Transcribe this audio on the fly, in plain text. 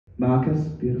Marcus,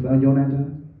 beautiful. And your name,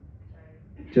 Dad?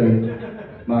 Jody.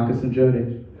 Marcus and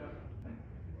Jody.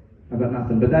 I've got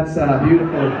nothing, but that's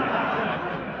beautiful.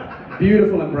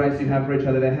 Beautiful embrace you have for each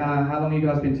other there. How long have you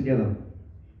guys been together?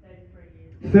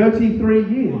 33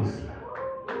 years.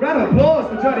 Round of applause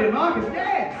for Jody and Marcus.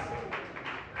 Yes!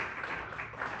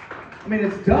 I mean,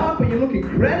 it's dark, but you look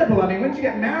incredible. I mean, when did you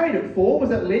get married? At 4?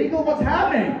 Was it legal? What's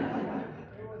happening?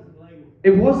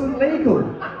 It wasn't legal. It wasn't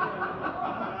legal. I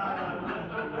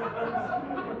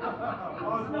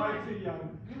was way too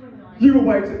young. You were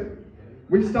way too...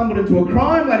 We've stumbled into a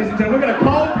crime, ladies and gentlemen. We've got a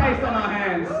cold case on our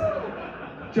hands.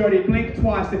 Jody, blink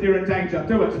twice if you're in danger.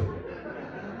 Do it.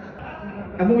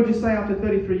 And what would you say after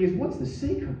 33 years? What's the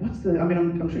secret? What's the... I mean,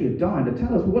 I'm sure you're dying to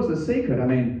tell us, but what's the secret? I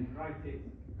mean... Great tits.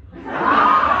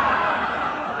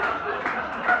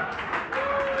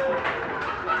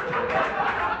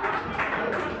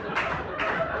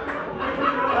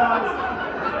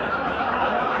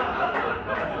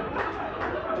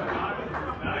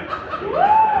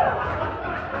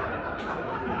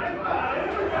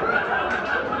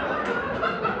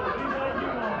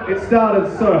 It started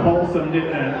so wholesome,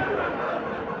 didn't it?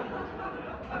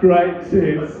 Great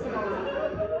tits.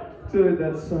 Dude,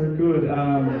 that's so good.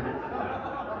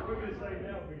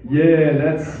 Yeah,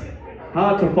 that's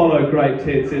hard to follow great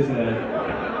tits, isn't it?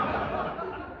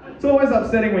 It's always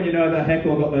upsetting when you know the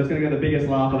heckler is going to get the biggest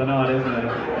laugh of the night, isn't it?